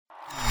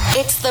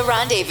It's The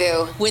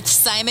Rendezvous with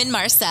Simon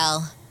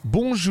Marcel.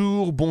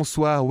 Bonjour,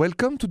 bonsoir,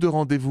 welcome to The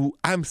Rendezvous.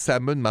 I'm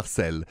Simon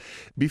Marcel.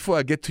 Before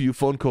I get to your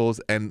phone calls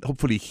and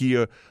hopefully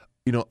hear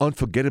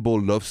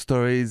unforgettable love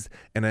stories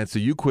and answer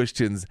you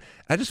questions,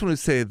 I just want to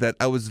say that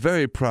I was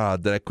very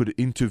proud that I could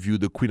interview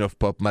the Queen of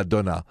Pop,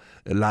 Madonna,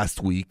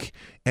 last week.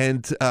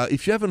 And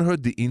if you haven't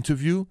heard the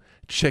interview,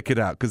 check it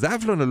out, because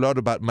I've learned a lot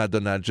about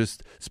Madonna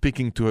just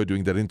speaking to her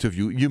during that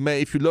interview. You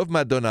may, if you love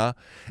Madonna,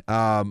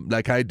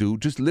 like I do,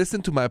 just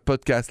listen to my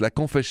podcast, La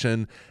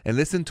Confession, and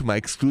listen to my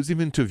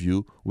exclusive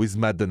interview with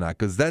Madonna,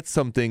 because that's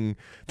something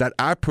that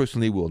I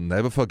personally will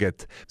never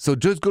forget. So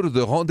just go to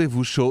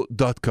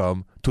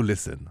therendezvousshow.com to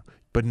listen.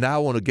 But now I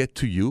want to get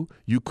to you.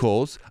 Your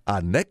calls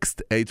are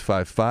next,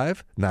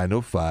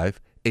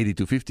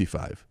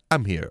 855-905-8255.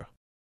 I'm here.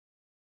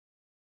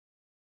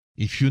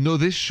 If you know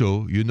this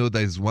show, you know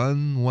there's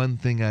one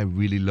thing I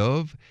really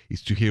love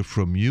is to hear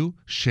from you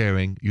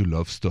sharing your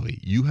love story.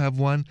 You have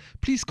one?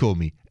 Please call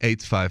me,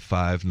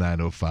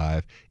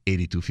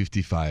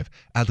 855-905-8255.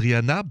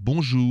 Adriana,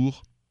 bonjour.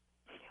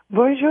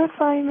 Bonjour,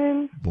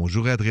 Simon.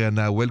 Bonjour,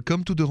 Adriana.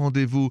 Welcome to The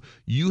Rendezvous.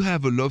 You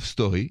have a love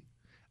story,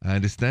 I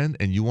understand,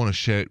 and you want to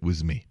share it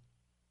with me.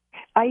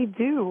 I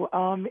do.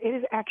 It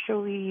is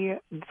actually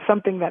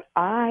something that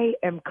I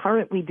am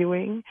currently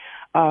doing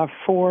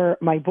for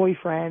my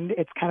boyfriend.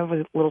 It's kind of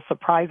a little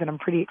surprise, and I'm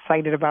pretty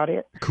excited about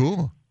it.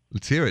 Cool.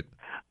 Let's hear it.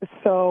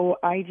 So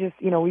I just,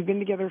 we've been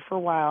together for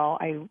a while.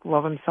 I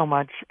love him so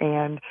much.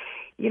 And,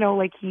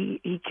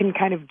 he can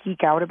kind of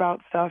geek out about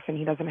stuff, and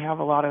he doesn't have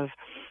a lot of,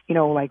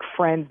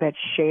 friends that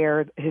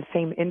share his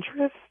same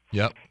interests.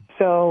 Yep.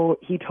 So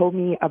he told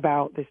me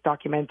about this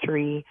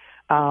documentary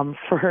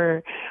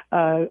for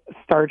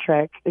Star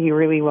Trek. He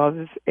really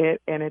loves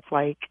it, and it's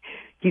like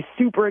he's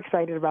super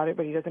excited about it,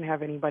 but he doesn't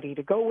have anybody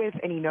to go with,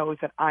 and he knows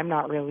that I'm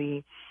not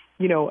really,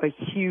 a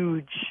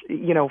huge,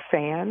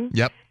 fan.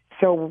 Yep.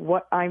 So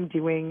what I'm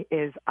doing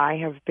is I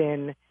have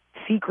been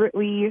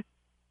secretly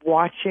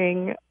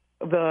watching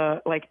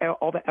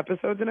all the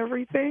episodes and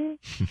everything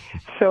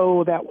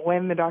so that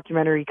when the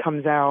documentary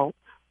comes out,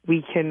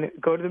 we can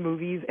go to the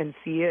movies and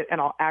see it, and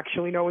I'll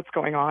actually know what's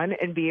going on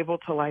and be able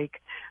to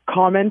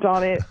comment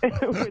on it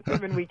with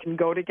him, and we can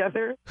go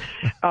together.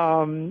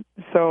 So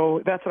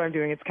that's what I'm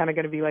doing. It's kind of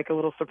going to be like a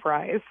little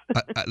surprise.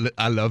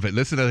 I love it.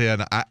 Listen,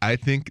 Ariana, I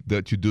think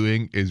that you're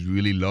doing is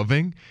really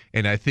loving,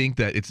 and I think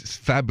that it's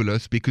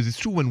fabulous because it's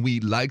true when we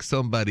like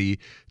somebody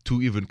to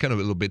even kind of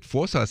a little bit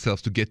force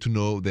ourselves to get to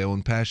know their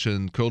own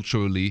passion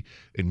culturally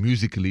and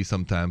musically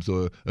sometimes,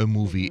 or a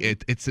movie.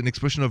 Mm-hmm. It's an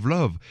expression of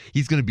love.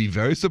 He's going to be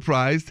very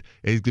surprised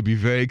and he's going to be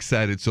very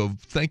excited. So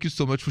thank you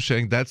so much for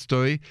sharing that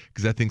story,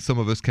 because I think some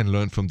of us can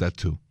learn from that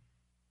too.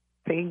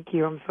 Thank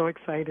you. I'm so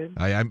excited.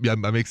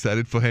 I'm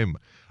excited for him.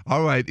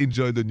 All right.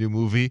 Enjoy the new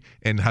movie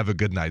and have a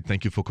good night.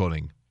 Thank you for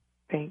calling.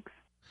 Thanks.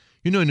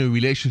 In a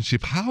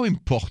relationship, how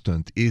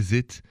important is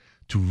it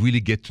to really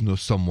get to know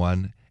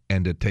someone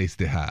and the taste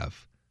they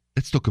have?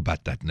 Let's talk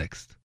about that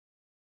next.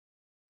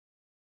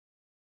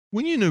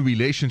 When you're in a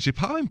relationship,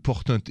 how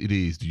important it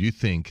is, do you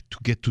think, to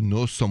get to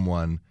know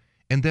someone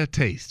and their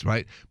taste,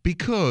 right?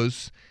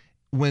 Because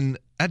when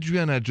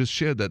Adriana just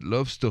shared that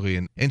love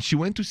story and she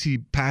went to see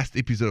past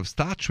episode of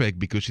Star Trek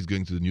because she's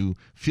going to the new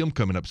film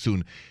coming up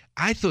soon,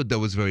 I thought that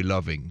was very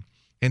loving.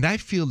 And I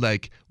feel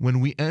like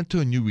when we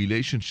enter a new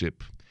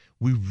relationship,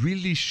 we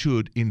really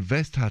should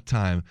invest our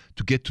time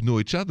to get to know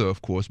each other,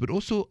 of course, but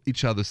also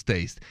each other's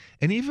taste.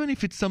 And even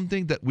if it's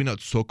something that we're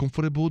not so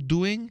comfortable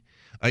doing,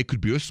 it could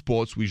be a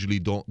sports we usually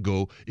don't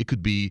go. It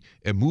could be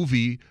a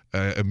movie,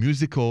 a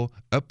musical,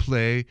 a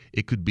play.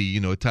 It could be,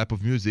 a type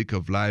of music,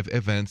 of live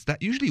events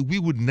that usually we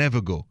would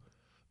never go.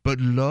 But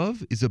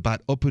love is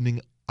about opening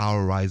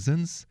our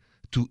horizons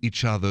to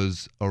each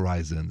other's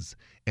horizons.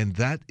 And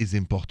that is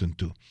important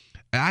too.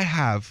 I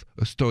have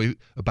a story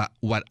about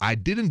what I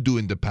didn't do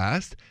in the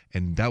past,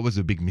 and that was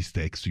a big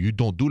mistake. So you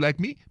don't do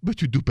like me,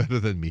 but you do better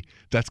than me.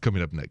 That's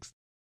coming up next.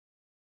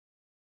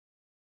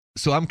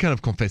 So I'm kind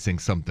of confessing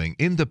something.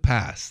 In the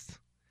past,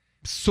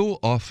 so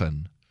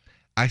often,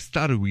 I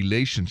start a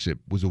relationship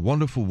with a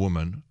wonderful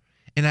woman,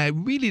 and I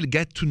really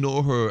get to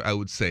know her, I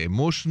would say,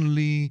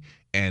 emotionally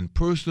and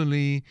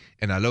personally,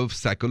 and I love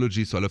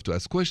psychology, so I love to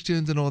ask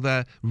questions and all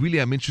that. Really,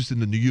 I'm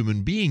interested in the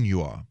human being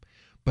you are.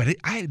 But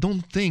I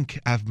don't think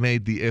I've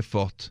made the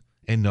effort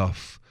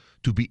enough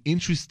to be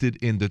interested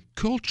in the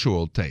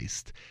cultural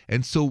taste.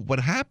 And so what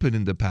happened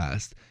in the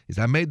past is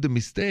I made the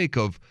mistake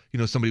of,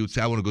 somebody would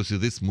say, I want to go see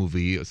this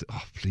movie. I say,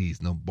 oh,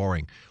 please, no,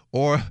 boring.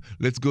 Or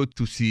let's go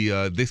to see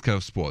this kind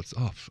of sports.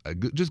 Oh,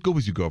 just go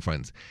with your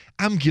girlfriends.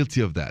 I'm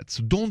guilty of that.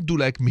 So don't do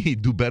like me,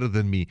 do better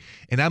than me.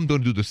 And I'm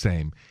going to do the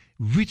same.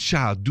 Reach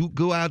out,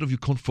 go out of your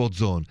comfort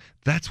zone.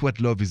 That's what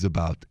love is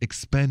about,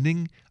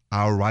 expanding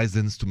our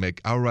horizons to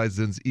make our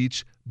horizons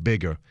each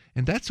bigger.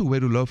 And that's a way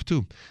to love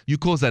too. Your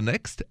calls are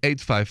next,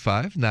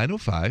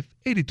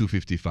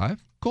 855-905-8255.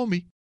 Call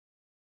me.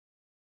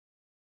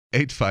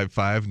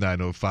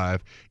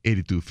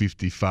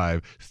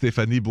 855-905-8255.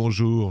 Stéphanie,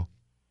 bonjour.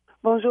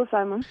 Bonjour,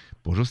 Simon.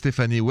 Bonjour,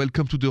 Stéphanie.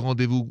 Welcome to The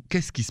Rendezvous.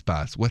 Qu'est-ce qui se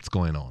passe? What's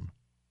going on?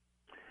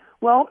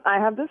 Well, I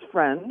have this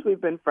friend.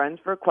 We've been friends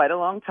for quite a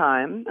long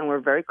time, and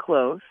we're very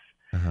close.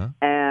 Uh-huh.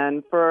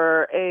 And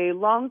for a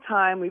long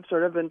time, we've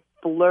sort of been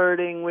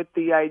flirting with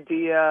the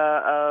idea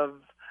of,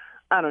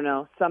 I don't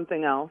know,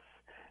 something else.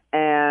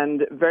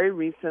 And very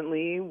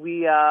recently,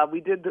 we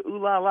did the ooh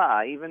la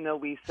la, even though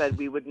we said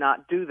we would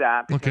not do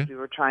that because we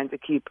were trying to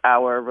keep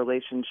our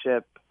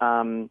relationship,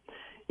 friend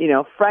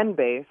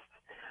based.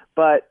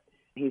 But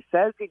he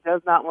says he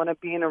does not want to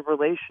be in a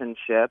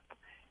relationship,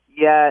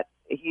 yet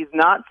he's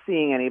not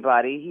seeing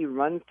anybody. He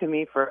runs to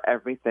me for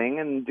everything,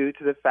 and due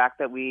to the fact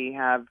that we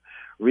have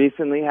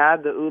recently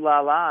had the ooh la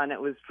la and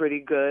it was pretty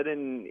good,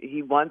 and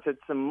he wanted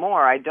some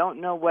more, I don't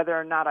know whether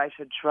or not I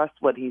should trust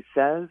what he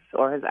says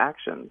or his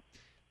actions.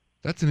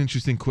 That's an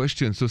interesting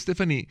question. So,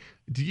 Stephanie,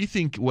 do you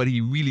think what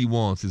he really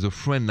wants is a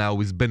friend now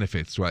with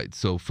benefits, right?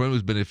 So, friend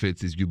with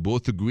benefits is you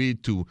both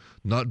agreed to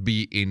not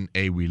be in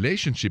a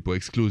relationship or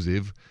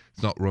exclusive.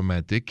 It's not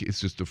romantic. It's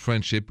just a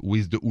friendship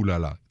with the ooh la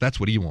la. That's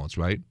what he wants,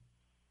 right?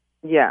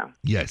 Yeah.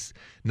 Yes.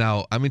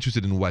 Now, I'm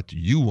interested in what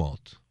you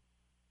want.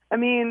 I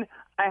mean,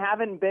 I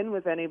haven't been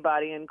with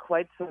anybody in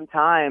quite some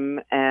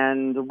time,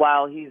 and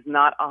while he's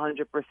not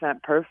 100%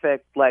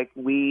 perfect, like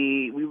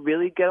we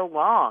really get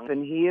along,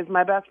 and he is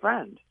my best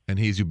friend. And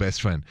he's your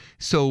best friend.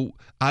 So,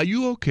 are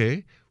you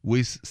okay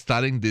with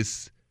starting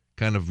this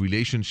kind of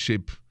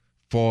relationship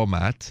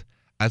format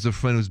as a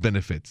friend with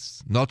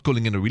benefits? Not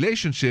calling it a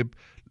relationship,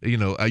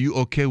 are you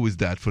okay with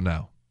that for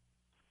now?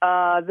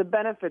 The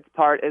benefits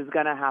part is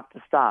going to have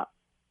to stop.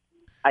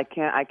 I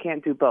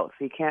can't do both.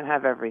 He can't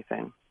have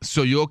everything.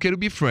 So you're okay to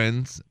be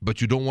friends,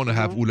 but you don't want to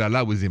have ooh la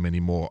la with him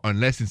anymore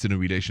unless it's in a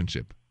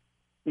relationship?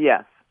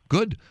 Yes.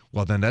 Good.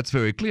 Well, then that's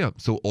very clear.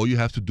 So all you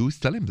have to do is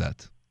tell him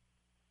that.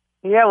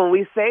 Yeah, well,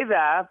 we say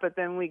that, but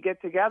then we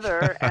get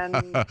together and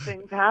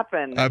things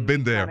happen. I've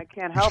been there. I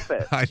can't help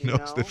it. I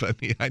know,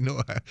 Stephanie. I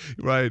know.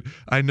 Right.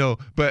 I know.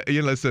 But,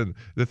 listen,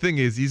 the thing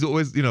is, he's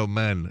always,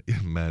 man,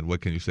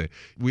 what can you say?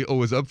 We're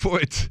always up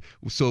for it.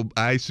 So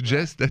I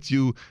suggest that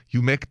you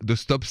make the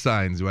stop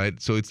signs,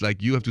 right? So it's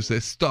like you have to say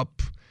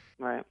stop.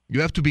 Right.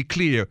 You have to be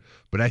clear.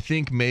 But I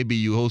think maybe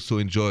you also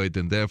enjoy it,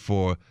 and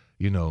therefore,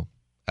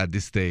 at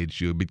this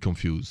stage, you're a bit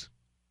confused.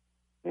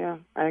 Yeah,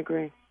 I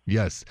agree.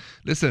 Yes.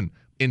 Listen,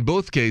 in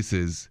both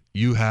cases,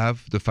 you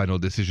have the final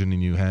decision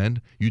in your hand.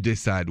 You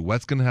decide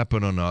what's going to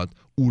happen or not,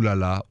 ooh la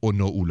la or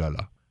no ooh la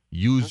la.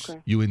 Use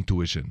your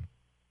intuition.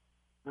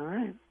 All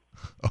right.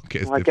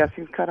 Okay, well, I guess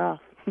he's cut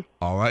off.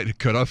 All right,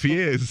 cut off he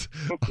is.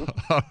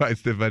 All right,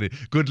 Stephanie.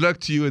 Good luck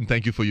to you, and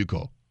thank you for your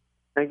call.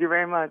 Thank you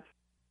very much.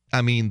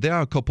 I mean, there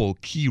are a couple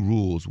key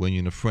rules when you're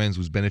in a friends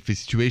with benefit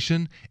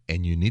situation,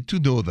 and you need to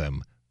know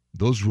them.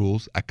 Those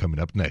rules are coming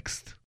up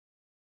next.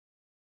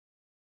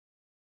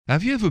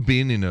 Have you ever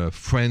been in a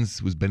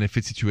friends with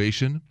benefit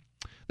situation?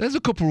 There's a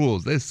couple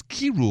rules. There's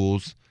key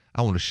rules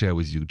I want to share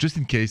with you, just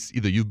in case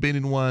either you've been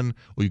in one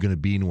or you're going to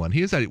be in one.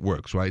 Here's how it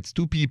works, right? It's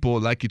two people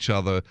like each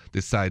other,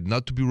 decide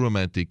not to be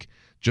romantic,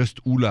 just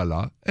ooh la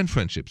la and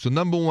friendship. So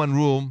number one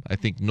rule, I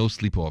think no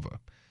sleepover.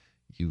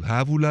 You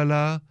have ooh la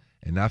la,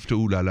 and after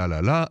ooh la la la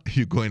la,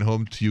 you're going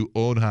home to your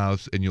own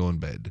house and your own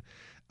bed.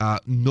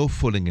 No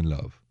falling in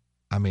love.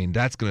 I mean,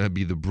 that's going to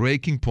be the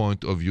breaking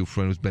point of your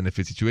friend with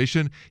benefit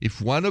situation.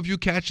 If one of you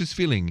catches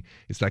feeling,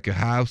 it's like a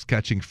house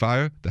catching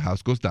fire, the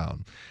house goes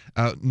down.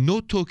 No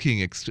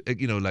talking,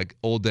 like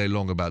all day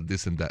long about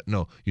this and that.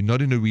 No, you're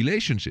not in a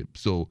relationship.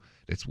 So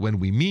that's when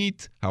we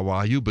meet, how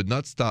are you, but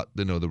not start,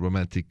 the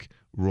romantic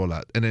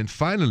rollout. And then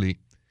finally,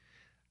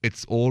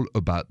 it's all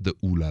about the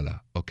ooh la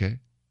la, okay?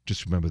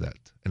 Just remember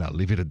that, and I'll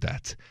leave it at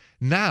that.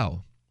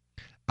 Now,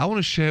 I want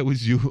to share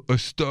with you a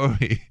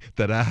story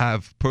that I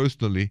have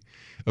personally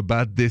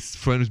about this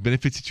friend with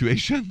benefit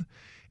situation,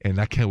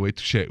 and I can't wait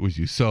to share it with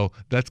you. So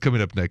that's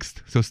coming up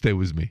next, so stay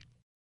with me.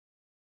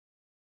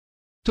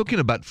 Talking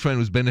about friend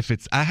with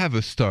benefits, I have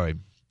a story.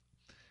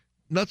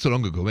 Not so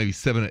long ago, maybe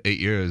 7 or 8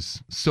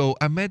 years. So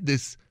I met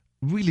this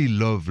really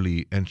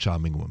lovely and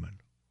charming woman.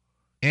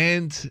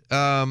 And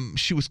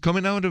she was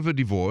coming out of a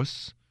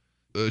divorce.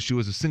 She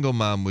was a single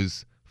mom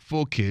with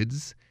 4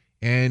 kids.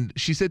 And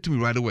she said to me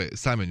right away,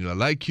 Simon, I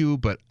like you,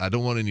 but I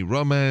don't want any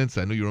romance.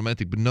 I know you're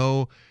romantic, but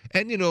no.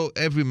 And,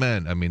 every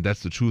man, I mean,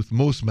 that's the truth.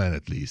 Most men,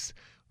 at least,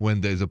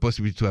 when there's a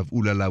possibility to have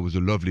ooh la la with a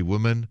lovely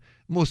woman,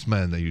 most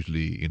men are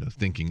usually,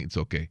 thinking it's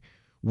okay.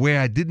 Where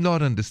I did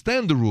not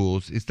understand the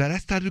rules is that I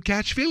started to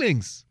catch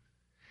feelings.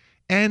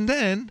 And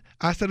then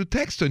I started to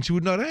text her, and she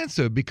would not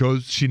answer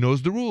because she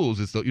knows the rules.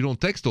 It's not, you don't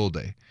text all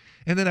day.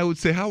 And then I would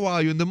say, how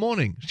are you in the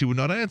morning? She would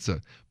not answer.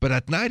 But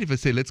at night, if I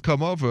say, let's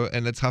come over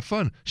and let's have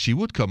fun, she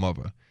would come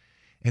over.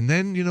 And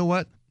then, you know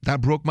what?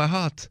 That broke my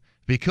heart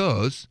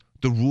because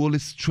the rule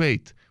is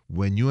straight.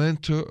 When you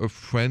enter a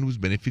friend with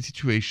benefit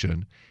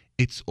situation,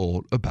 it's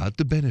all about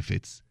the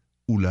benefits.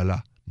 Ooh la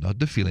la, not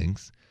the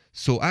feelings.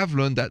 So I've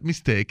learned that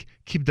mistake.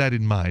 Keep that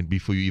in mind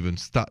before you even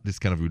start this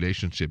kind of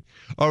relationship.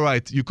 All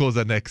right, you call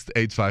that next,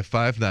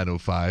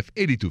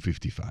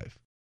 855-905-8255.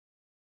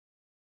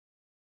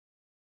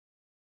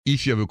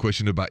 If you have a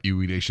question about your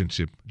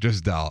relationship,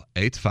 just dial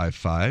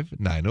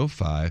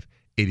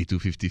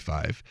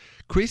 855-905-8255.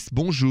 Chris,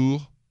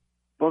 bonjour.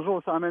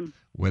 Bonjour, Simon.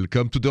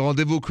 Welcome to the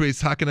rendezvous,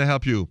 Chris. How can I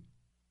help you?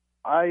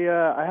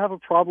 I have a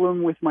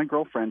problem with my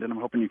girlfriend, and I'm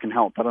hoping you can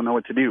help. I don't know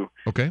what to do.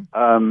 Okay.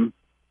 I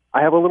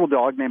have a little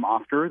dog named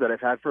Oscar that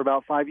I've had for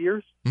about 5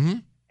 years, Mm-hmm.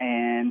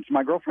 and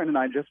my girlfriend and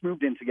I just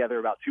moved in together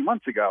about 2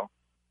 months ago.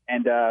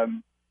 And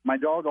my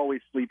dog always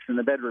sleeps in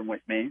the bedroom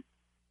with me.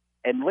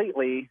 And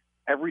lately,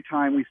 every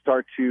time we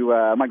start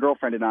to, my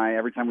girlfriend and I,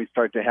 every time we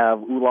start to have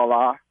ooh la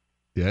la,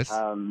 Yes.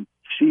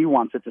 she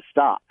wants it to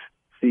stop.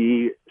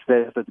 She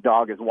says that the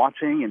dog is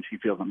watching and she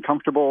feels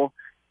uncomfortable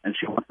and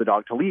she wants the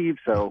dog to leave.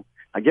 So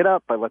I get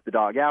up, I let the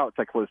dog out,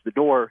 I close the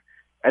door,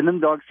 and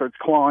then the dog starts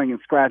clawing and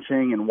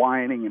scratching and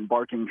whining and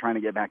barking, trying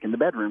to get back in the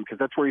bedroom because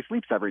that's where he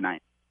sleeps every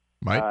night.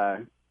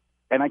 Right.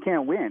 And I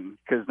can't win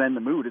because then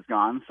the mood is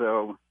gone,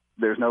 so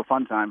there's no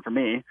fun time for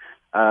me.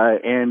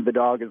 And the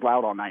dog is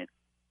loud all night.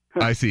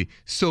 I see.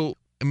 So,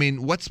 I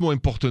mean, what's more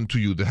important to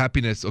you, the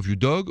happiness of your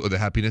dog or the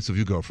happiness of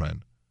your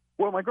girlfriend?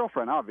 Well, my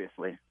girlfriend,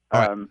 obviously.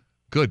 All right.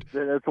 Good.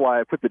 That's why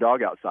I put the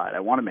dog outside.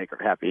 I want to make her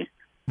happy.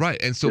 Right.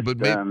 And so, Just,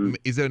 but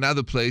is there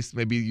another place?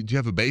 Maybe, do you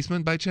have a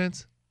basement by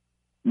chance?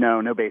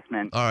 No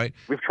basement. All right.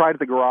 We've tried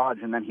the garage,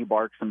 and then he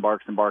barks and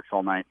barks and barks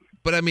all night.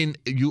 But I mean,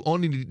 you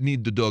only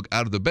need the dog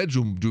out of the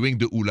bedroom during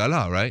the ooh la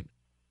la, right?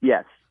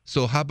 Yes.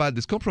 So how about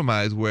this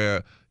compromise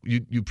where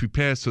you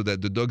prepare so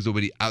that the dog's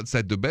already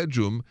outside the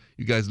bedroom,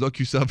 you guys lock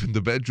yourself in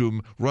the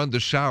bedroom, run the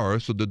shower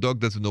so the dog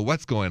doesn't know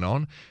what's going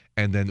on,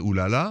 and then ooh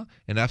la la,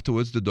 and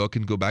afterwards the dog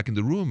can go back in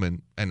the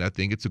room, and I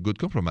think it's a good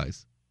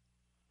compromise.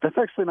 That's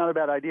actually not a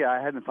bad idea. I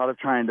hadn't thought of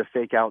trying to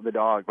fake out the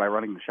dog by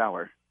running the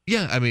shower.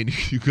 Yeah, I mean,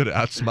 you got to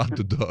outsmart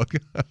the dog.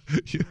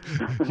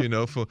 you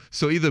know,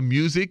 so either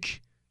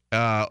music,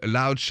 a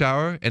loud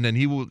shower, and then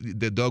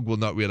the dog will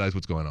not realize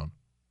what's going on.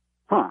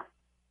 Huh.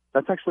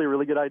 That's actually a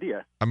really good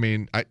idea. I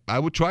mean, I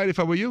would try it if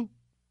I were you.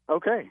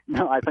 Okay.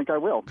 No, I think I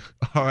will.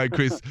 All right,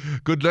 Chris.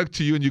 Good luck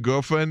to you and your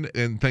girlfriend,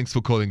 and thanks for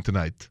calling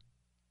tonight.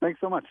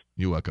 Thanks so much.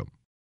 You're welcome.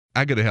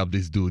 I got to help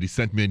this dude. He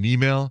sent me an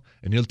email.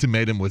 An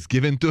ultimatum was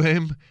given to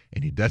him,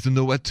 and he doesn't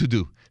know what to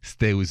do.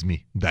 Stay with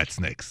me. That's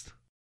next.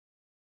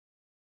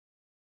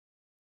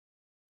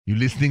 You're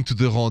listening to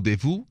The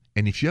Rendezvous,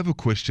 and if you have a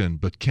question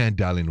but can't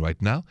dial in right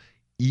now,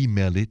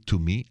 email it to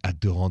me at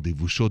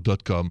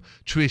therendezvousshow.com.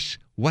 Trish,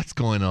 what's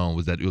going on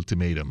with that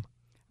ultimatum?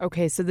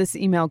 Okay, so this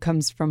email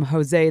comes from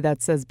Jose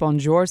that says,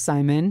 Bonjour,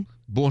 Simon.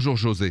 Bonjour,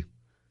 José.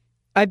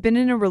 I've been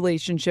in a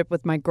relationship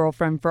with my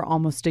girlfriend for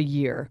almost a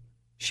year.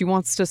 She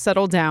wants to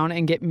settle down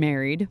and get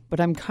married, but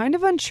I'm kind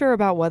of unsure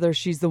about whether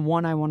she's the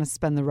one I want to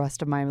spend the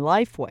rest of my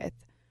life with.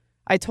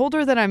 I told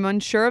her that I'm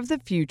unsure of the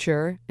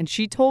future, and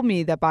she told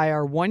me that by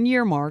our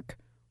 1-year mark,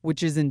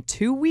 which is in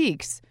 2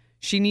 weeks,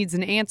 she needs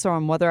an answer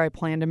on whether I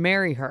plan to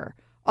marry her.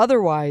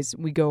 Otherwise,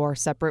 we go our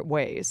separate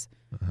ways.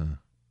 Uh-huh.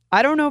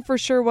 I don't know for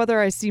sure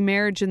whether I see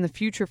marriage in the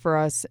future for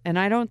us, and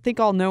I don't think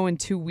I'll know in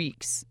 2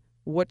 weeks.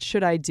 What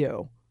should I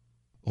do?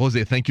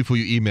 Jose, thank you for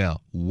your email.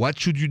 What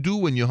should you do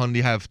when you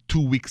only have 2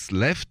 weeks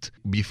left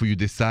before you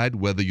decide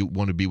whether you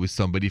want to be with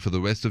somebody for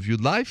the rest of your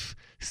life?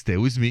 Stay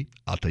with me.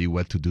 I'll tell you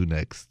what to do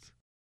next.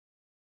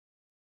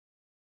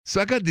 So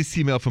I got this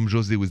email from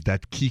Jose with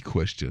that key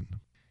question.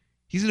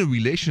 He's in a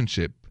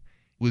relationship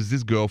with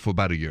this girl for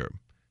about a year.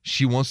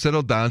 She wants to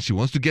settle down. She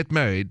wants to get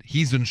married.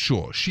 He's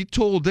unsure. She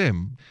told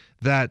him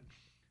that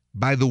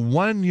by the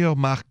 1-year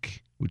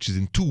mark, which is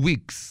in 2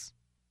 weeks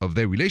of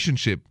their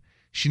relationship,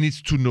 she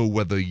needs to know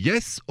whether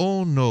yes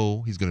or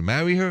no he's going to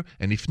marry her.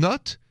 And if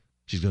not,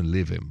 she's going to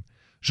leave him.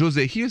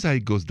 Jose, here's how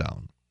it goes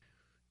down.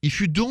 If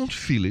you don't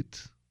feel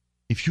it,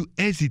 if you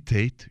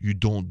hesitate, you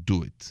don't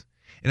do it.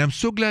 And I'm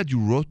so glad you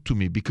wrote to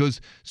me because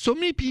so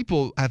many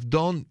people have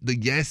done the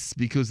yes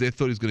because they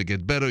thought it's going to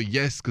get better.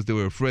 Yes, because they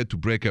were afraid to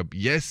break up.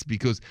 Yes,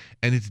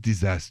 and it's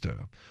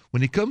disaster.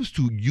 When it comes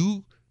to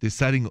you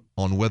deciding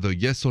on whether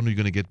yes or no you're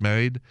going to get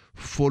married,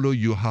 follow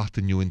your heart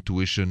and your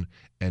intuition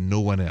and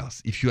no one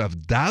else. If you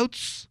have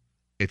doubts,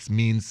 it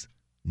means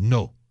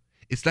no.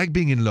 It's like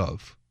being in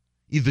love.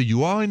 Either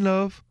you are in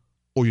love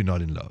or you're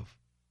not in love.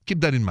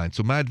 Keep that in mind.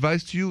 So my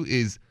advice to you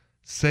is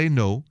say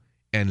no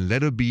and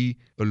let her be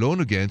alone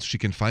again so she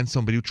can find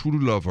somebody who truly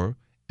loves her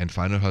and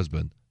find her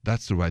husband.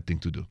 That's the right thing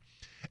to do.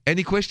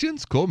 Any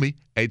questions? Call me,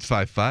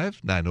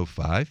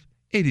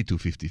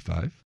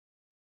 855-905-8255.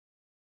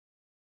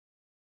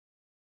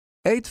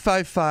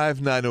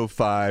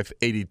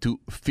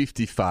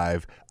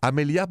 855-905-8255.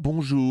 Amelia,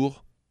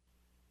 bonjour.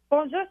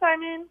 Bonjour,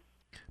 Simon.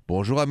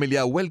 Bonjour,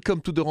 Amelia.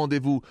 Welcome to The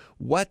Rendezvous.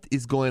 What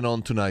is going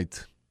on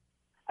tonight?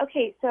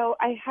 Okay, so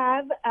I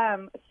have I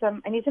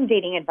need some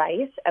dating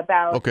advice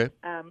about Okay.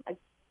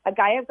 A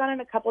guy I've gone on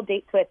a couple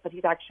dates with, but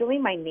he's actually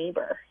my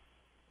neighbor.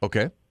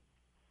 Okay.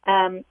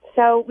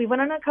 So we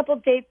went on a couple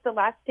dates. The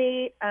last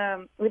date,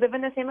 we live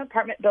in the same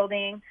apartment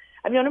building.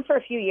 I've known him for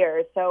a few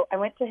years, so I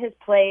went to his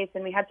place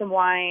and we had some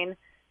wine.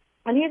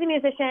 And he's a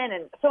musician,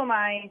 and so am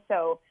I.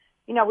 So,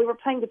 you know, we were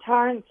playing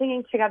guitar and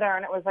singing together,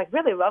 and it was like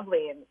really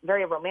lovely and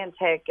very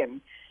romantic.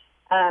 And,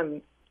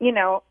 you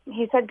know,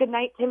 he said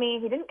goodnight to me.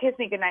 He didn't kiss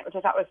me goodnight, which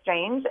I thought was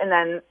strange. And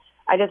then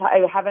I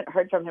haven't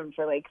heard from him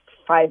for like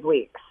 5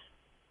 weeks.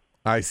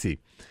 I see.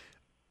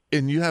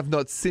 And you have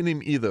not seen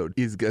him either.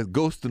 He's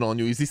ghosted on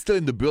you. Is he still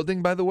in the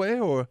building, by the way,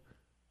 or?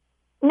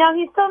 No,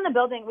 he's still in the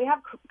building. We have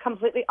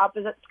completely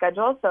opposite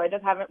schedules, so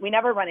we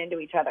never run into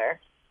each other.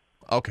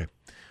 Okay.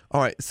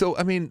 All right. So,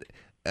 I mean,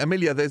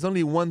 Amelia, there's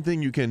only one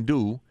thing you can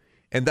do,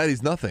 and that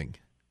is nothing.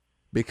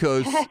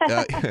 Because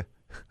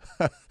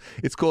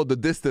it's called the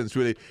distance,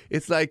 really.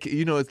 It's like,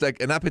 it's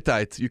like an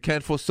appetite. You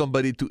can't force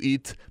somebody to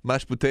eat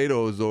mashed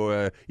potatoes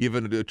or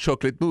even a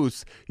chocolate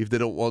mousse if they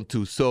don't want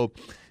to. So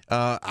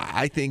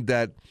I think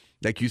that,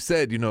 like you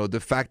said, the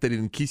fact that he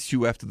didn't kiss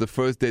you after the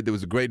first date, there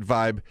was a great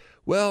vibe.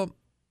 Well,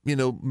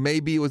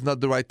 maybe it was not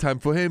the right time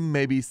for him.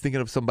 Maybe he's thinking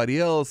of somebody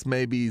else.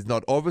 Maybe he's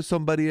not over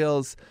somebody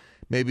else.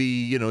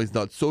 Maybe, he's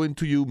not so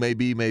into you.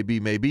 Maybe.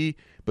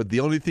 But the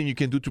only thing you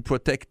can do to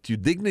protect your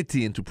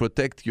dignity and to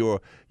protect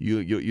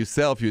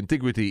yourself, your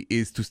integrity,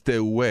 is to stay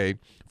away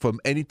from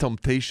any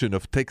temptation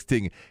of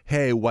texting,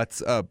 hey,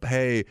 what's up?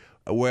 Hey,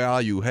 where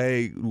are you?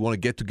 Hey, we want to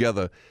get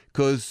together.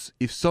 Because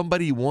if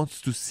somebody wants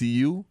to see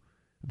you,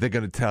 they're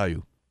going to tell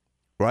you,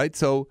 right?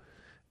 So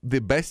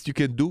the best you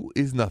can do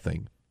is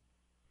nothing.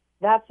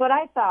 That's what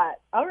I thought.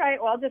 All right,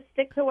 well, I'll just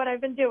stick to what I've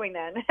been doing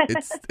then.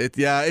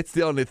 It's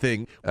the only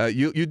thing.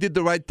 You did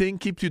the right thing.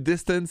 Keep your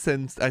distance,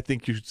 and I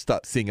think you should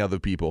start seeing other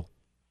people.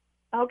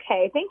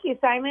 Okay, thank you,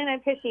 Simon. I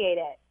appreciate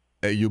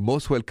it. You're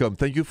most welcome.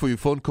 Thank you for your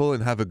phone call,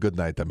 and have a good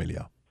night,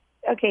 Amelia.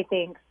 Okay,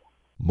 thanks.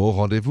 More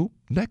Rendezvous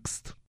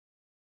next.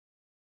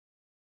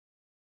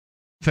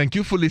 Thank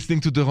you for listening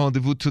to The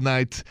Rendezvous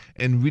tonight,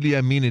 and really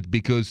I mean it,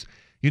 because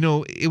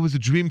it was a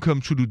dream come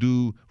true to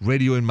do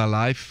radio in my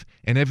life.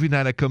 And every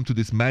night I come to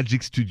this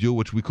magic studio,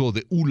 which we call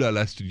the Ooh La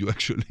La studio,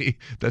 actually.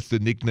 That's the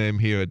nickname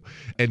here.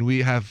 And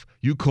we have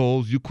you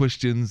calls, you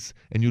questions,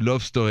 and you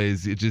love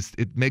stories.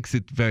 It makes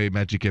it very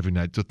magic every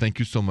night. So thank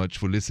you so much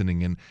for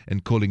listening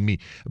and calling me.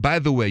 By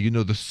the way,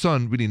 the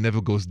sun really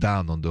never goes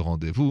down on The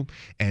Rendezvous.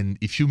 And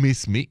if you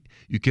miss me,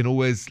 you can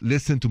always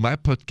listen to my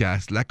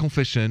podcast, La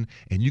Confession,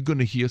 and you're going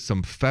to hear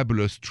some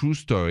fabulous true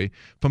story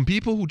from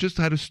people who just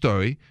had a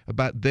story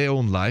about their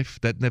own life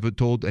that never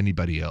told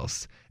anybody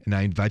else. And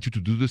I invite you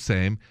to do the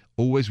same.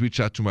 Always reach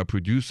out to my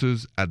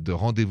producers at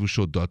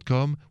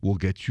therendezvousshow.com. We'll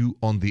get you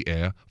on the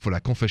air for La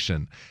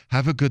Confession.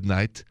 Have a good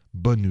night.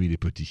 Bonne nuit les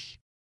petits.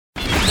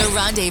 The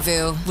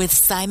Rendezvous with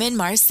Simon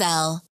Marcel.